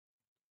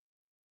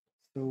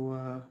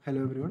Hello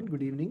everyone,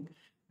 good evening.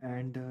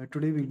 And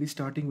today we'll be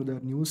starting with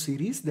a new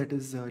series that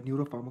is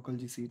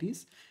Neuropharmacology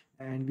Series.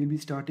 And we'll be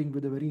starting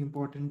with a very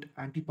important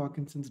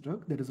anti-Parkinson's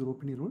drug that is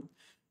Ropinirole.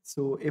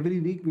 So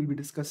every week we'll be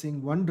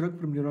discussing one drug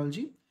from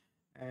neurology.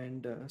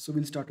 And so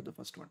we'll start with the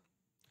first one.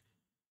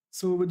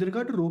 So with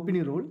regard to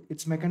Ropinirole,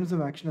 its mechanism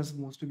of action, as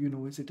most of you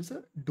know, is it is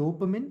a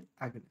dopamine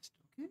agonist.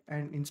 Okay,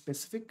 and in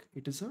specific,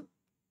 it is a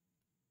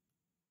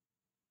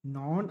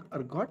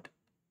non-ergot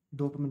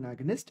dopamine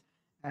agonist,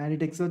 and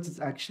it exerts its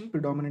action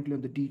predominantly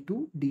on the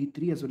D2,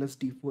 D3 as well as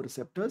D4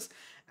 receptors,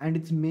 and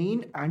its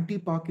main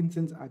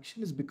anti-Parkinson's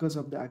action is because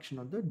of the action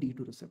on the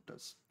D2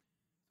 receptors.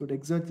 So it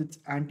exerts its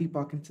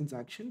anti-Parkinson's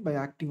action by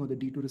acting on the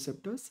D2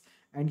 receptors,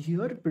 and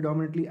here it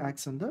predominantly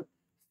acts on the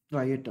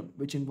striatum,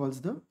 which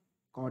involves the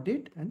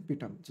caudate and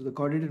putamen. So the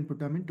caudate and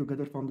putamen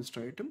together form the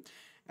striatum,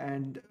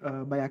 and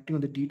by acting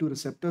on the D2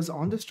 receptors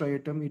on the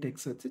striatum, it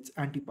exerts its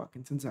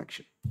anti-Parkinson's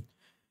action.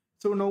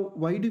 So now,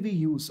 why do we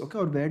use,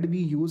 or where do we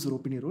use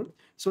Ropinirole?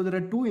 So there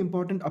are two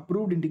important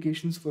approved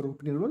indications for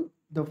Ropinirole.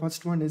 The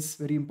first one is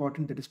very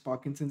important, that is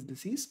Parkinson's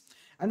disease,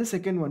 and the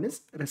second one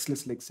is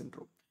restless leg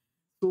syndrome.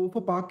 So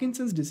for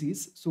Parkinson's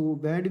disease, so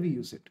where do we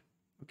use it?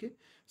 Okay,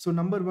 so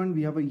number one,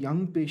 we have a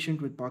young patient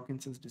with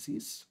Parkinson's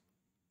disease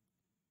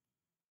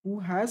who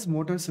has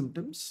motor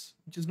symptoms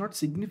which is not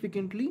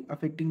significantly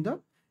affecting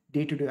the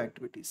day-to-day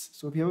activities.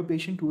 So if you have a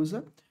patient who is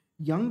a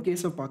young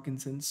case of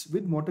Parkinson's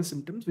with motor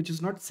symptoms which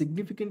is not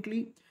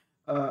significantly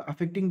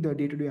affecting the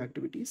day-to-day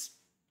activities,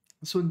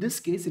 so in this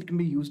case it can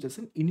be used as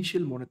an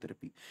initial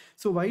monotherapy.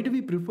 So why do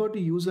we prefer to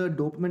use a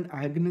dopamine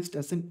agonist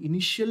as an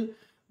initial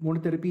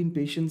monotherapy in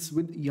patients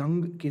with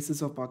young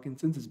cases of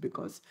Parkinson's? Is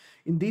because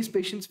in these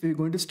patients we're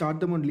going to start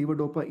them on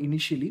levodopa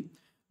initially.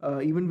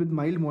 Even with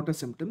mild motor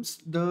symptoms,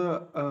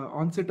 the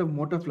onset of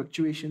motor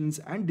fluctuations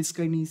and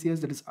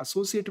dyskinesias that is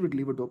associated with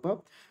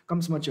levodopa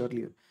comes much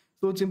earlier.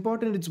 So it's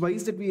important, it's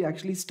wise that we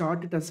actually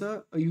start it as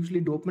a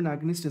usually dopamine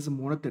agonist as a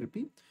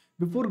monotherapy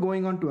before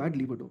going on to add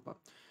levodopa.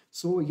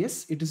 So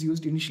yes, it is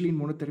used initially in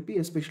monotherapy,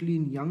 especially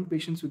in young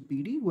patients with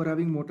PD who are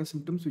having motor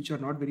symptoms which are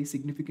not very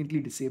significantly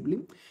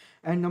disabling.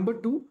 And number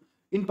two,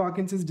 in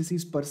Parkinson's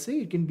disease per se,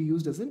 it can be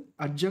used as an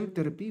adjunct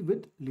therapy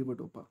with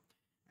levodopa.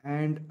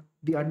 And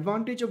the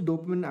advantage of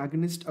dopamine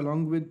agonist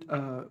along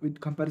with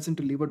comparison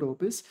to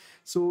levodopa is,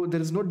 so there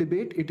is no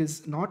debate, it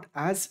is not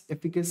as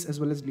efficacious as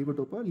well as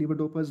levodopa.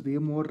 Levodopa is way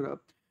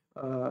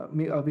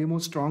more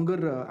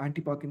stronger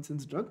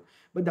anti-Parkinson's drug,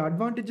 but the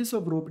advantages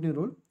of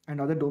Ropinirole and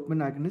other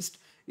dopamine agonists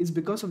is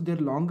because of their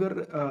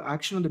longer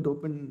action on the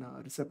dopamine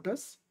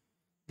receptors.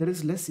 There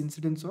is less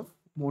incidence of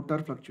motor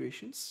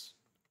fluctuations.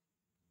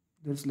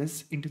 There is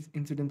less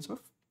incidence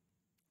of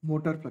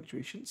motor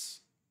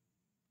fluctuations,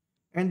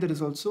 and there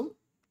is also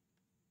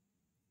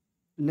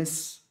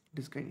less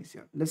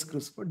dyskinesia, less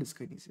risk for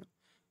dyskinesia.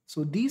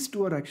 So these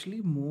two are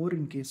actually more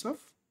in case of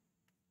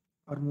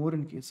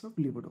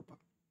levodopa.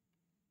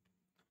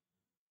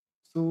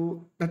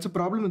 So that's a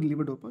problem with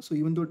levodopa. So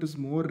even though it is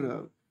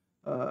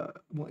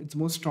it's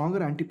more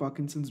stronger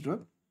anti-Parkinson's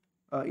drug,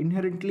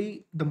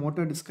 inherently the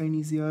motor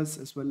dyskinesias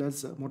as well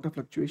as motor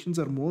fluctuations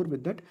are more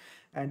with that,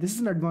 and this is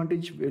an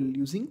advantage while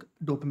using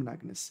dopamine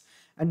agonists.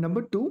 And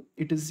number two,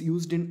 it is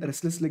used in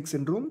restless leg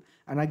syndrome,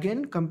 and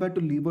again compared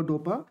to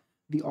levodopa,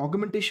 the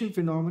augmentation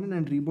phenomenon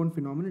and rebound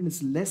phenomenon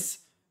is less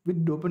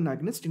with dopamine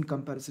agonist in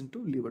comparison to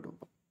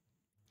levodopa.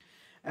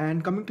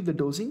 And coming to the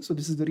dosing, so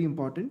this is very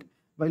important.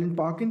 While in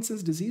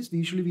Parkinson's disease,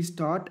 we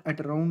start at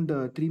around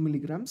 3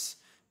 milligrams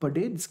per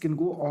day. This can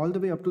go all the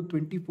way up to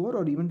 24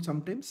 or even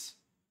sometimes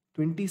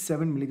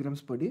 27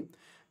 milligrams per day.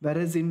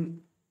 Whereas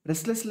in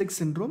restless leg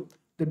syndrome,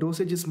 the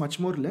dosage is much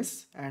more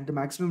less, and the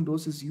maximum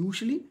dose is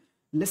usually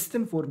less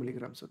than 4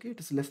 milligrams. Okay,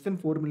 it is less than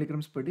 4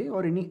 milligrams per day,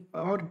 or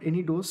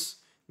any dose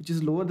which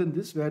is lower than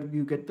this where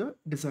you get the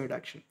desired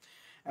action.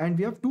 And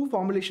we have two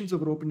formulations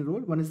of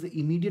Ropinirole. One is the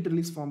immediate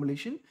release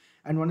formulation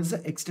and one is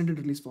the extended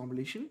release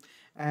formulation.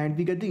 And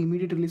we get the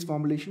immediate release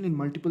formulation in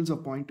multiples of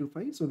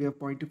 0.25. So we have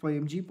 0.25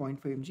 mg,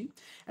 0.5 mg.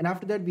 And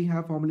after that, we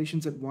have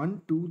formulations at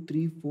 1, 2,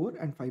 3, 4,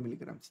 and 5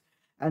 milligrams.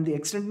 And the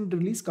extended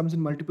release comes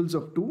in multiples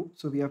of 2.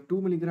 So we have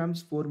 2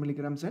 milligrams, 4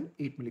 milligrams, and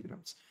 8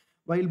 milligrams.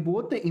 While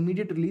both the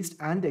immediate release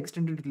and the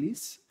extended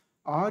release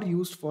are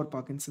used for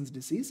Parkinson's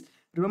disease,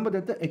 remember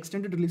that the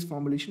extended release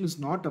formulation is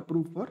not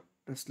approved for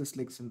restless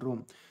leg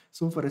syndrome.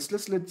 So for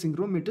restless leg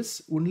syndrome, it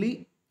is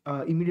only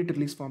immediate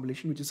release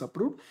formulation which is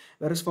approved,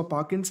 whereas for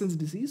Parkinson's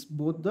disease,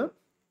 both the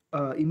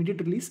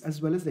immediate release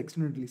as well as the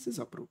extended release is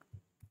approved.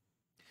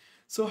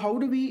 So how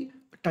do we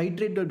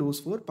titrate the dose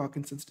for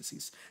Parkinson's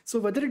disease? So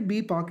whether it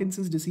be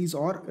Parkinson's disease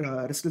or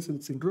restless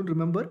leg syndrome,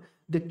 remember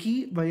the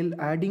key while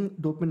adding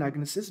dopamine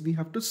agonists is we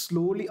have to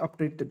slowly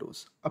uptitrate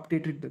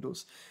the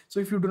dose. So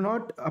if you do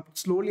not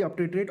slowly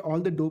uptitrate, all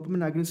the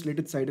dopamine agonist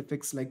related side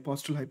effects like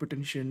postural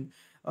hypertension,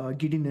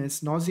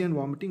 giddiness, nausea and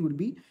vomiting will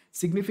be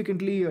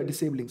significantly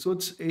disabling. So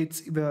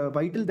it's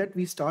vital that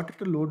we start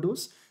at a low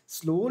dose,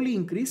 slowly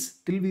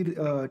increase till we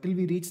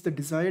reach the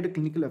desired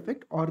clinical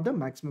effect or the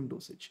maximum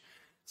dosage.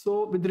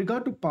 So with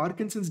regard to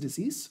Parkinson's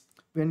disease,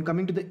 when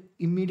coming to the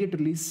immediate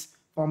release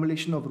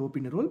formulation of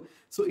ropinirole.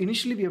 So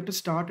initially we have to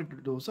start at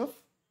a dose of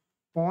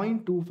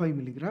 0.25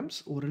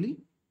 milligrams orally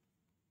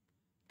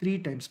 3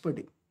 times per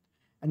day.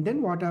 And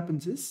then what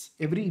happens is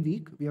every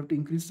week we have to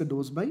increase the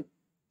dose by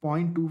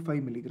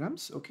 0.25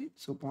 milligrams. Okay,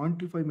 so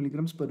 0.25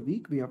 milligrams per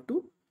week we have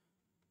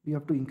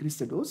to increase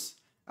the dose,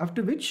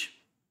 after which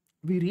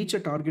we reach a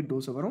target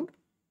dose of around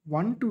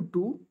 1 to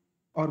 2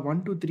 or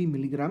 1 to 3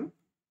 milligram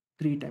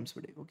 3 times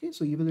per day. Okay,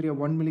 so either you have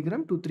 1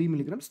 milligram to 3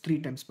 milligrams 3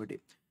 times per day,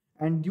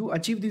 and you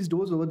achieve this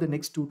dose over the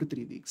next 2 to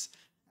 3 weeks.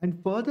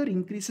 And further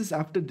increases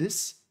after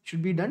this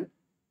should be done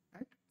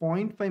at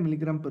 0.5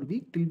 milligram per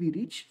week till we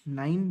reach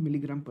 9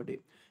 milligram per day.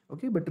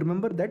 Okay, but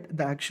remember that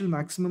the actual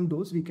maximum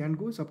dose we can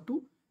go is up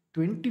to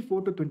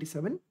 24 to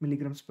 27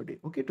 milligrams per day.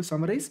 Okay, to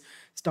summarize,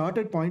 start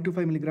at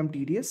 0.25 milligram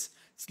TDS,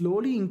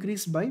 slowly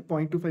increase by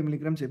 0.25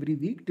 milligrams every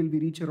week till we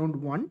reach around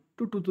 1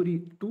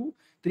 to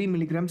 3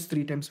 milligrams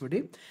 3 times per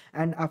day,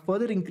 and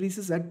further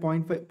increases at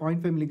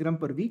 0.5 milligram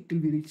per week till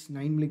we reach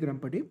 9 milligram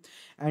per day.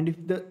 And if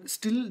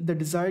still the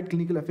desired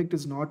clinical effect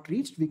is not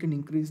reached, we can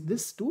increase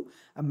this to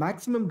a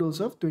maximum dose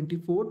of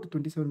 24 to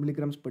 27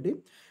 milligrams per day.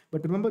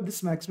 But remember,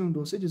 this maximum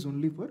dosage is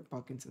only for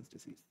Parkinson's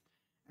disease.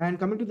 And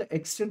coming to the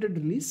extended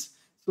release,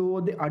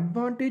 so the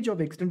advantage of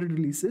extended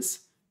release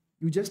is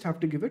you just have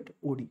to give it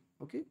OD.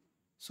 Okay,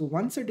 so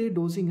once a day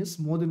dosing is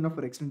more than enough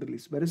for extended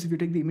release, whereas if you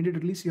take the immediate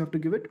release, you have to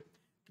give it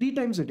 3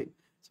 times a day.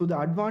 So the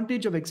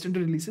advantage of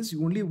extended release is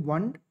you only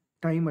 1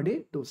 time a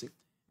day dosing,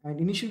 and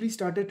initially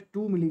start at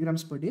 2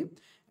 milligrams per day,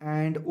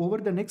 and over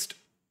the next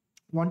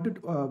 1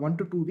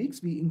 to 2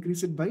 weeks we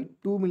increase it by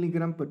 2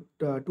 milligram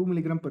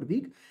per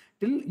week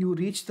till you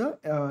reach the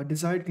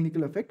desired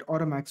clinical effect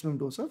or a maximum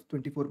dose of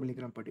 24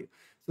 milligram per day.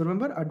 So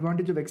remember,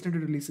 advantage of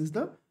extended release is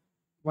the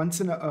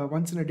once in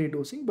a day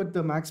dosing, but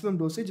the maximum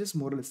dosage is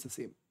more or less the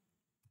same.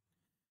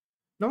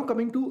 Now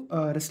coming to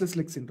restless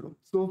leg syndrome.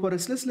 So for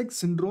restless leg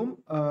syndrome,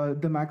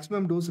 the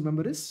maximum dose,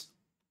 remember, is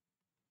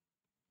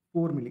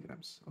 4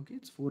 milligrams. Okay,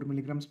 it's 4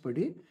 milligrams per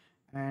day.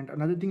 And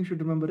another thing you should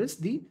remember is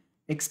the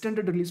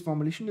extended release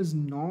formulation is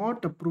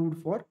not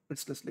approved for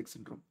restless leg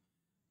syndrome.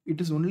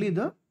 It is only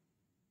the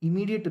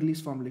immediate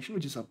release formulation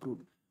which is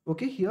approved.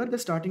 Okay, here the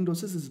starting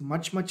doses is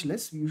much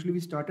less. Usually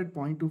we start at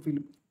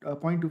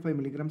 0.25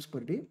 milligrams per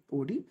day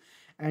OD,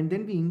 and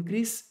then we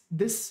increase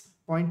this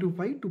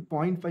 0.25 to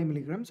 0.5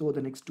 milligrams over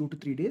the next 2 to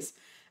 3 days,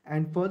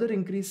 and further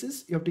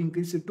increases you have to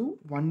increase it to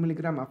 1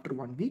 milligram after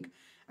 1 week,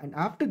 and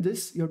after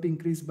this you have to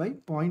increase by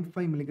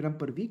 0.5 milligram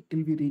per week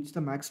till we reach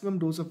the maximum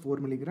dose of 4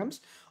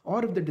 milligrams,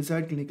 or if the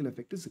desired clinical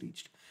effect is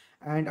reached.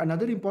 And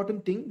another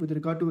important thing with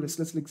regard to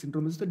restless leg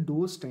syndrome is the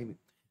dose timing.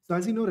 So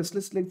as you know,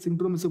 restless leg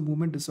syndrome is a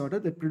movement disorder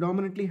that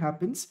predominantly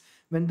happens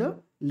when the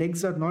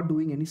legs are not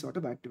doing any sort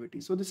of activity.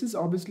 So this is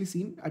obviously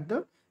seen at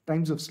the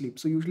times of sleep.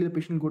 So usually the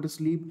patient will go to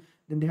sleep,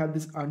 then they have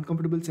this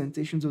uncomfortable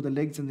sensations of the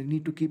legs and they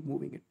need to keep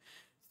moving it.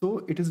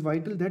 So it is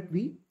vital that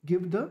we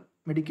give the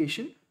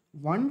medication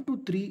 1 to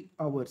 3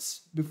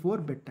 hours before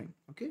bedtime.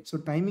 Okay, so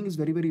timing is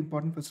very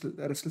important for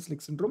restless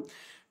leg syndrome.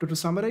 To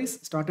summarize,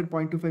 start at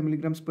 0.25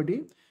 milligrams per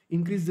day,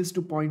 increase this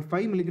to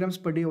 0.5 milligrams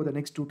per day over the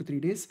next 2 to 3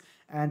 days,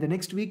 and the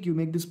next week you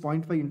make this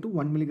 0.5 into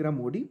 1 milligram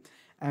OD,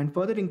 and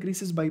further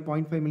increases by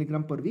 0.5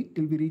 milligram per week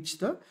till we reach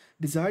the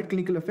desired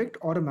clinical effect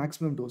or a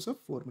maximum dose of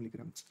 4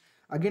 milligrams.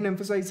 Again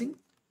emphasizing,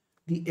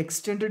 the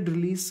extended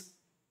release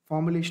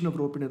formulation of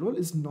ropinirole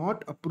is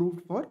not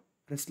approved for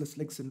restless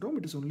leg syndrome.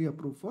 It is only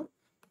approved for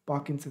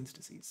Parkinson's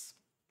disease.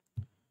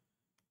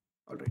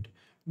 All right.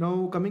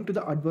 Now coming to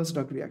the adverse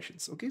drug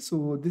reactions. Okay,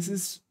 so this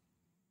is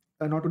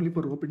not only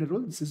for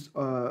ropinirole. This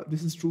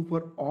is true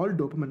for all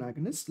dopamine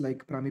agonists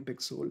like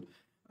pramipexole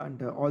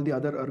and all the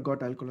other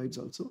ergot alkaloids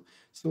also.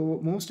 So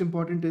most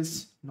important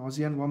is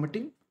nausea and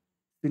vomiting,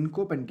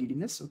 syncope and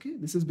giddiness. Okay,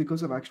 this is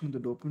because of action of the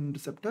dopamine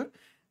receptor.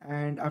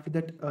 And after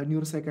that,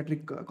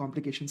 neuropsychiatric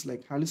complications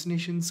like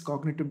hallucinations,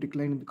 cognitive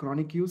decline in the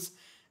chronic use,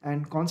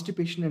 and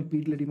constipation and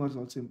pedal edema is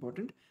also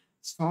important.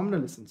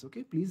 Somnolence.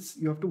 Okay, please,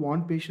 you have to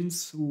warn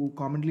patients who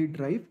commonly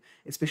drive,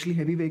 especially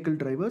heavy vehicle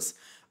drivers.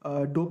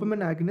 Dopamine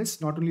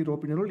agonists, not only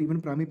ropinirole,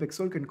 even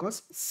pramipexole, can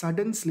cause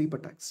sudden sleep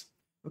attacks.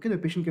 Okay, the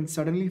patient can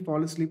suddenly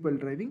fall asleep while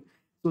driving.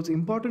 So it's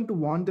important to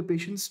warn the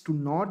patients to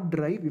not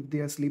drive if they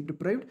are sleep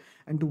deprived,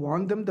 and to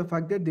warn them the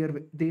fact that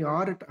they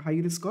are at high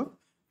risk of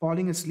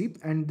falling asleep.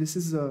 And this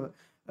is you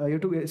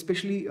have to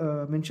especially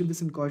mention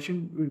this in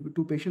caution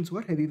to patients who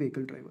are heavy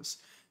vehicle drivers.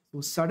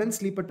 So sudden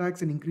sleep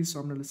attacks and increased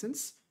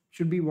somnolence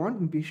should be warned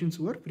in patients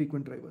who are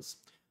frequent drivers.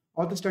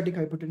 Orthostatic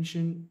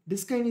hypotension,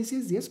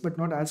 dyskinesias, yes, but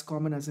not as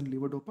common as in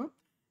levodopa,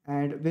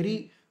 and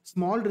very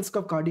small risk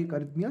of cardiac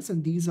arrhythmias,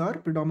 and these are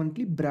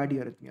predominantly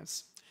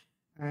bradyarrhythmias.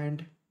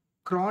 And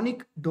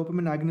chronic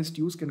dopamine agonist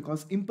use can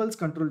cause impulse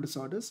control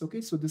disorders.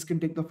 Okay, so this can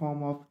take the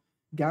form of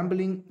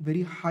gambling,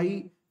 very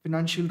high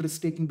financial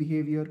risk-taking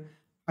behavior,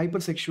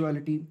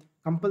 hypersexuality,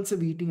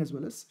 compulsive eating, as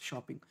well as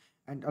shopping.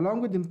 And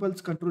along with impulse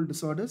control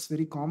disorders,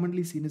 very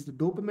commonly seen is the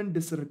dopamine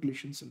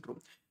dysregulation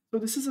syndrome. So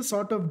this is a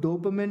sort of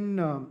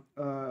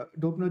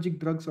dopaminergic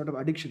drug sort of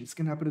addiction. This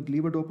can happen with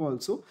levodopa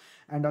also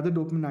and other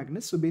dopamine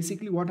agonists. So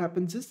basically what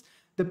happens is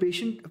the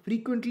patient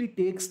frequently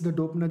takes the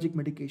dopaminergic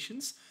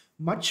medications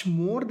much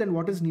more than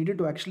what is needed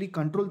to actually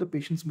control the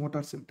patient's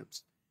motor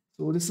symptoms.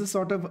 So this is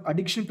sort of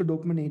addiction to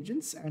dopamine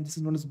agents, and this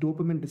is known as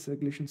dopamine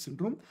dysregulation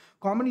syndrome.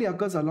 Commonly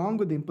occurs along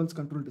with impulse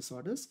control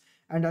disorders.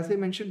 And as I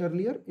mentioned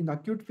earlier, in the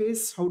acute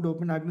phase, how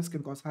dopamine agonists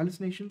can cause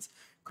hallucinations,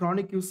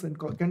 chronic use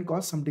can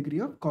cause some degree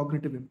of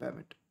cognitive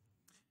impairment.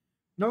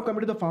 Now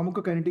coming to the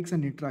pharmacokinetics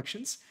and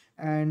interactions,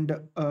 and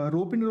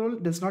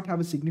ropinirole does not have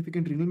a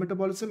significant renal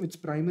metabolism. It's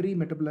primarily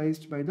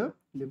metabolized by the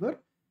liver,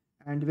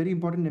 and very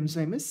important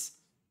enzyme is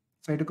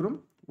cytochrome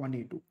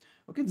 1A2.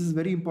 Okay, this is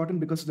very important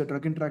because of the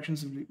drug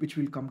interactions which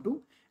we'll come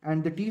to.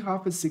 And the T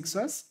half is 6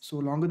 hours, so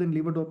longer than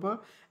levodopa,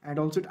 and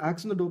also it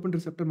acts on the dopamine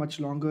receptor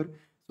much longer.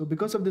 So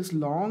because of this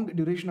long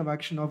duration of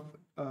action of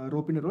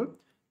ropinirole,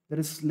 there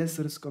is less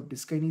risk of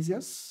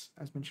dyskinesias,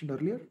 as mentioned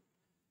earlier,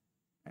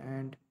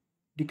 and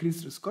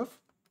decreased risk of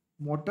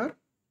motor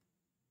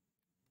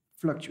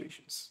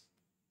fluctuations.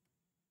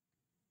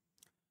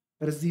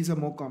 Whereas these are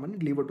more common in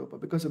levodopa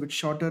because of its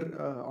shorter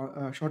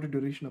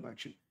duration of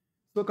action.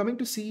 So coming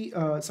to see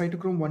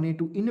cytochrome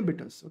 1A2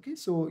 inhibitors, okay,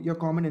 so your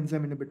common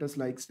enzyme inhibitors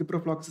like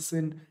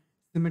ciprofloxacin,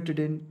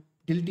 cimetidine,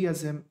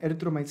 diltiazem,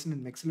 erythromycin,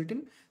 and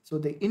mexiletine. So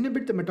they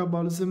inhibit the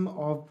metabolism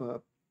of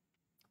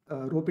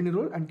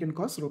ropinirole and can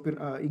cause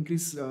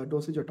increased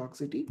dosage or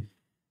toxicity.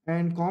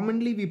 And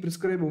commonly we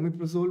prescribe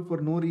omeprazole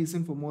for no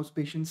reason for most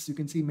patients. You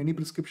can see many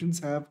prescriptions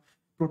have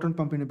proton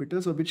pump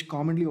inhibitors, of which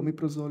commonly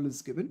omeprazole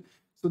is given.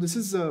 So this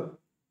is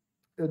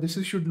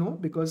you should know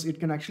because it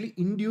can actually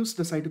induce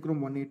the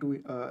cytochrome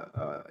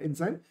 1A2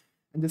 enzyme,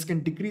 and this can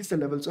decrease the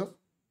levels of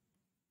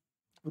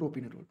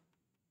ropinirole.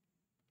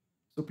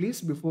 So please,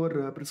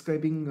 before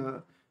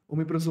prescribing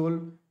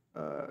omeprazole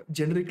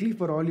generically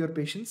for all your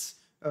patients,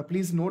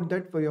 please note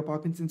that for your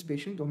Parkinson's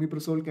patient,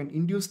 omeprazole can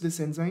induce this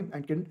enzyme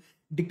and can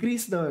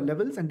decrease the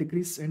levels and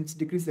decrease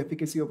the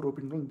efficacy of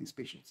ropinirole in these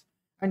patients.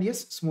 And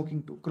yes,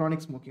 smoking too,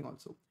 chronic smoking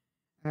also.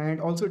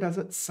 And also it has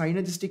a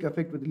synergistic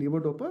effect with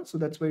levodopa, so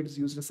that's why it is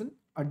used as an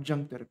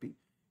adjunct therapy.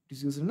 It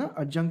is used in an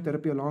adjunct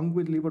therapy along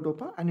with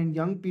levodopa, and in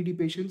young PD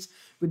patients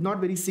with not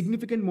very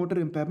significant motor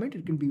impairment,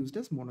 it can be used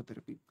as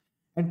monotherapy.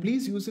 And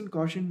please use in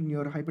caution in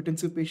your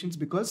hypertensive patients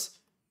because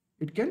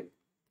it can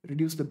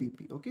reduce the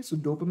BP. Okay, so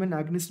dopamine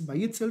agonist by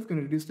itself can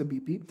reduce the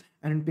BP,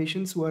 and in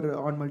patients who are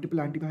on multiple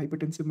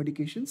antihypertensive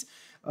medications,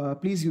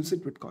 please use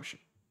it with caution.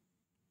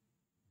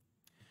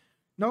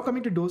 Now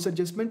coming to dose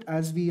adjustment,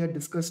 as we had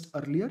discussed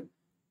earlier,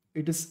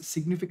 it is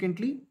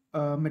significantly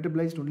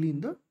metabolized only in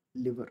the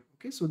liver.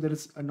 Okay, so there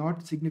is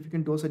not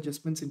significant dose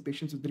adjustments in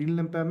patients with renal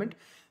impairment,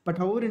 but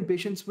however in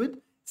patients with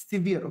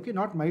severe, okay,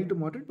 not mild to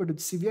moderate, but with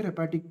severe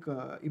hepatic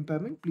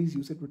impairment, please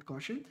use it with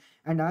caution.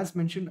 And as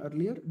mentioned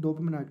earlier,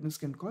 dopamine agonists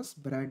can cause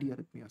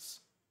bradyarrhythmias.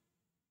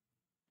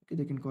 Okay,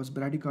 they can cause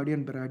bradycardia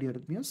and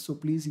bradyarrhythmias, so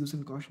please use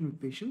in caution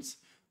with patients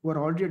who are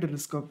already at a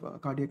risk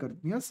of cardiac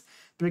arrhythmias.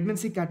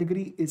 Pregnancy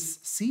category is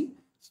C,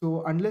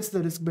 so unless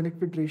the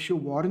risk-benefit ratio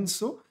warrants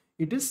so,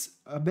 it is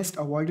best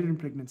avoided in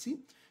pregnancy.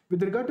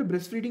 With regard to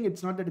breastfeeding,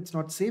 it's not that it's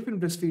not safe in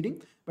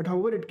breastfeeding, but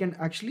however, it can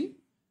actually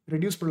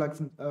reduce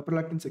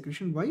prolactin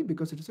secretion. Why?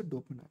 Because it is a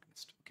dopamine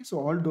agonist. Okay, so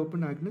all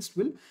dopamine agonists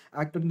will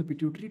act on the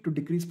pituitary to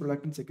decrease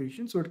prolactin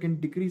secretion, so it can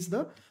decrease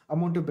the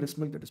amount of breast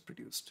milk that is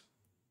produced.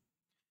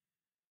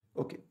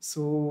 Okay,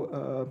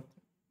 so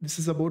this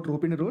is about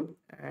ropinirole,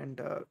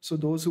 and so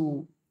those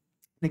who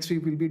next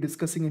week will be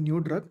discussing a new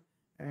drug,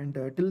 and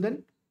till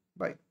then,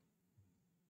 bye.